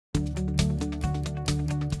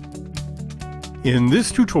In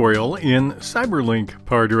this tutorial in CyberLink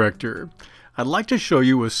PowerDirector, I'd like to show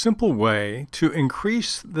you a simple way to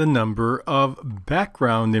increase the number of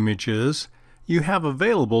background images you have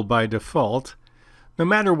available by default, no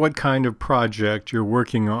matter what kind of project you're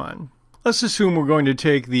working on. Let's assume we're going to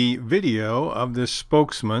take the video of this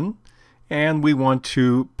spokesman and we want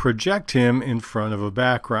to project him in front of a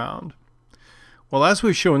background. Well, as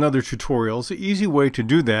we show in other tutorials, the easy way to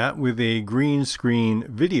do that with a green screen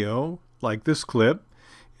video like this clip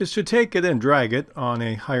is to take it and drag it on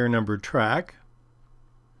a higher numbered track.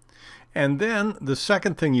 And then the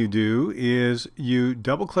second thing you do is you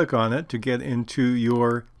double click on it to get into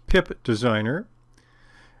your pip designer.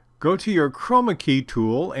 Go to your Chroma Key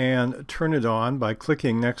tool and turn it on by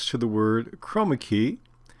clicking next to the word Chroma Key.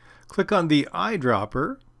 Click on the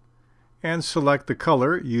eyedropper and select the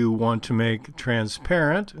color you want to make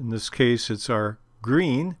transparent. In this case, it's our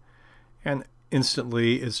green, and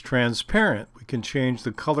instantly it's transparent. We can change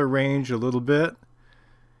the color range a little bit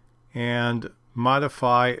and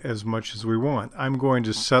modify as much as we want. I'm going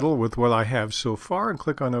to settle with what I have so far and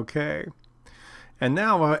click on OK. And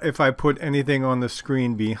now if I put anything on the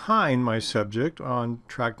screen behind my subject on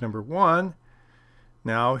track number 1,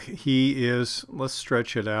 now he is, let's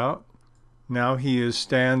stretch it out. Now he is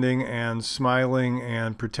standing and smiling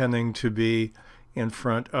and pretending to be in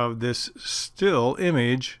front of this still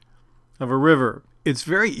image of a river. It's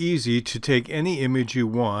very easy to take any image you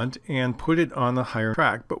want and put it on the higher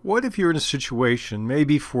track. But what if you're in a situation,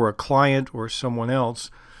 maybe for a client or someone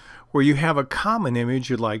else, where you have a common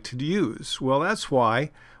image you'd like to use? Well, that's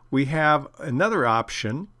why we have another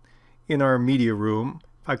option in our media room.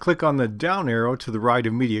 If I click on the down arrow to the right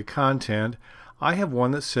of media content, I have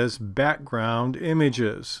one that says background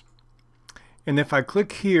images. And if I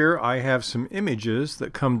click here, I have some images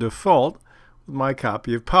that come default with my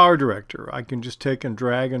copy of PowerDirector. I can just take and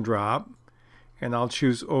drag and drop, and I'll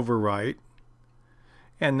choose overwrite.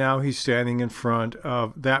 And now he's standing in front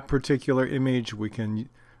of that particular image. We can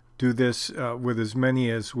do this with as many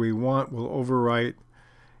as we want. We'll overwrite,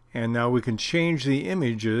 and now we can change the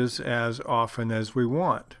images as often as we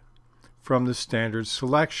want from the standard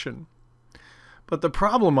selection. But the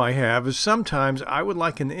problem I have is sometimes I would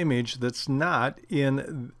like an image that's not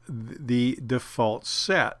in the default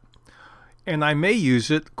set. And I may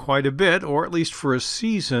use it quite a bit, or at least for a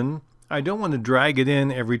season. I don't want to drag it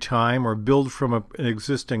in every time or build from an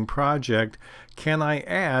existing project. Can I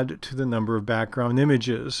add to the number of background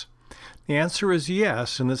images? The answer is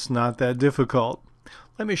yes, and it's not that difficult.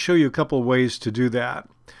 Let me show you a couple ways to do that.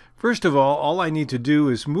 First of all I need to do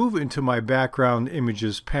is move into my background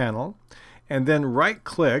images panel and then right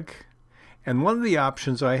click, and one of the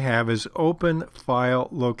options I have is open file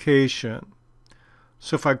location.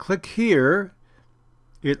 So if I click here,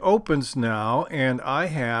 it opens now, and I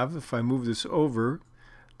have, if I move this over,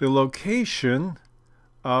 the location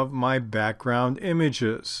of my background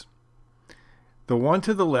images. The one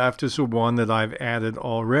to the left is the one that I've added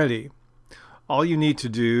already. All you need to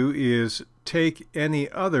do is take any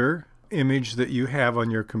other image that you have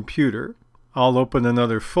on your computer. I'll open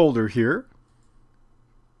another folder here.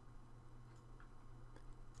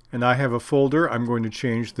 And I have a folder. I'm going to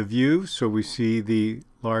change the view so we see the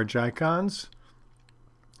large icons.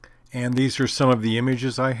 And these are some of the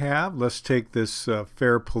images I have. Let's take this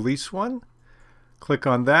fair police one. Click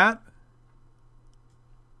on that.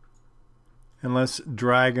 And let's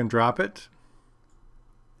drag and drop it.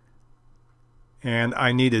 And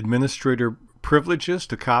I need administrator privileges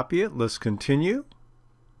to copy it. Let's continue.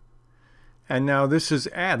 And now this is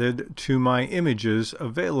added to my images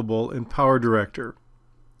available in PowerDirector.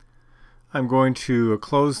 I'm going to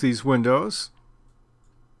close these windows.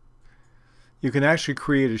 You can actually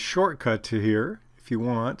create a shortcut to here if you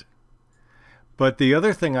want. But the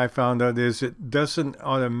other thing I found out is it doesn't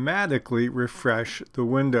automatically refresh the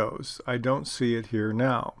windows. I don't see it here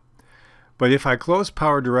now. But if I close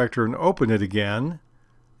PowerDirector and open it again,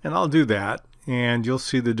 and I'll do that, and you'll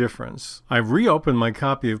see the difference. I've reopened my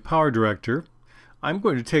copy of PowerDirector. I'm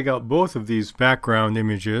going to take out both of these background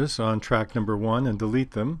images on track number 1 and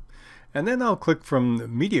delete them. And then I'll click from the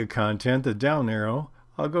media content, the down arrow.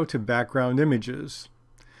 I'll go to background images.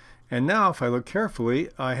 And now if I look carefully,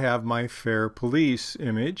 I have my fair police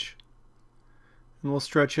image. And we'll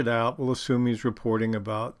stretch it out. We'll assume he's reporting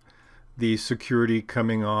about the security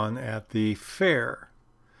coming on at the fair.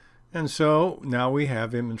 And so now we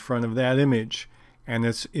have him in front of that image. And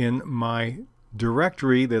it's in my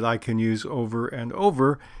directory that I can use over and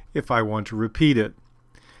over if I want to repeat it.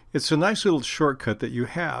 It's a nice little shortcut that you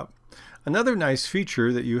have. Another nice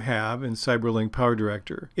feature that you have in CyberLink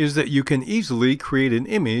PowerDirector is that you can easily create an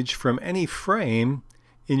image from any frame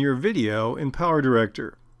in your video in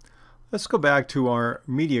PowerDirector. Let's go back to our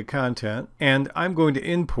media content, and I'm going to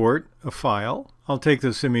import a file. I'll take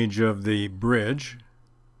this image of the bridge,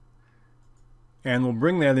 and we'll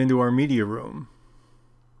bring that into our media room.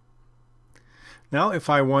 Now, if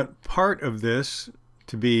I want part of this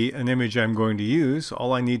to be an image I'm going to use,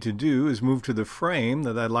 all I need to do is move to the frame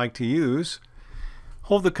that I'd like to use,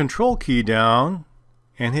 hold the Control key down,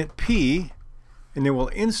 and hit P, and it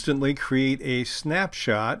will instantly create a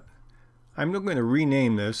snapshot. I'm going to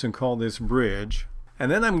rename this and call this bridge,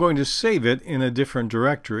 and then I'm going to save it in a different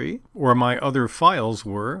directory where my other files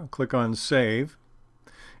were. Click on Save,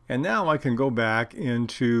 and now I can go back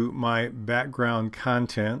into my background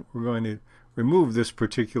content. We're going to remove this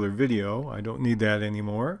particular video. I don't need that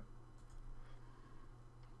anymore,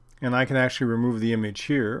 and I can actually remove the image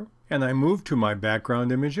here, and I move to my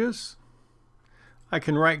background images. I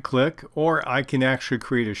can right click, or I can actually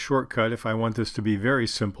create a shortcut if I want this to be very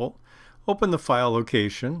simple. Open the file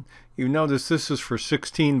location. You notice this is for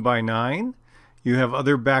 16 by 9. You have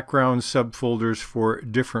other background subfolders for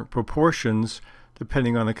different proportions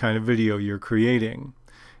depending on the kind of video you're creating.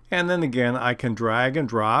 And then again, I can drag and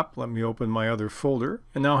drop. Let me open my other folder.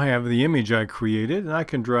 And now I have the image I created, and I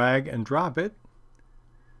can drag and drop it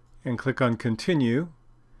and click on Continue,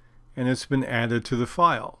 and it's been added to the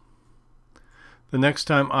file. The next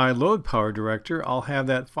time I load PowerDirector, I'll have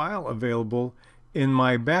that file available in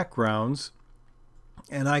my backgrounds,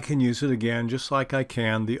 and I can use it again just like I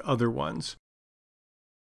can the other ones.